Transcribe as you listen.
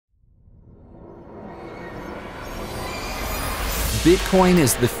Bitcoin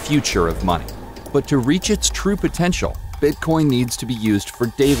is the future of money, but to reach its true potential, Bitcoin needs to be used for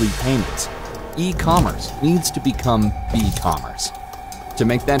daily payments. E-commerce needs to become bCommerce. To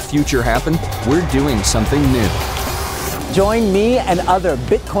make that future happen, we're doing something new. Join me and other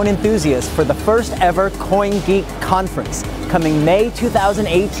Bitcoin enthusiasts for the first ever CoinGeek Conference, coming May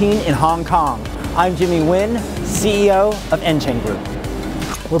 2018 in Hong Kong. I'm Jimmy Nguyen, CEO of Enchain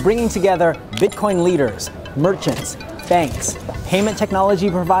Group. We're bringing together Bitcoin leaders, merchants, banks, payment technology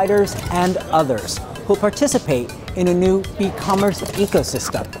providers, and others who'll participate in a new bCommerce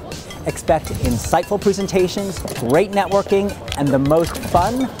ecosystem. Expect insightful presentations, great networking, and the most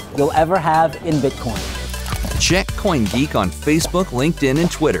fun you'll ever have in Bitcoin. Check CoinGeek on Facebook, LinkedIn, and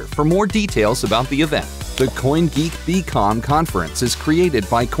Twitter for more details about the event. The CoinGeek bCom Conference is created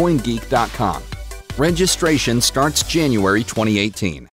by CoinGeek.com. Registration starts January 2018.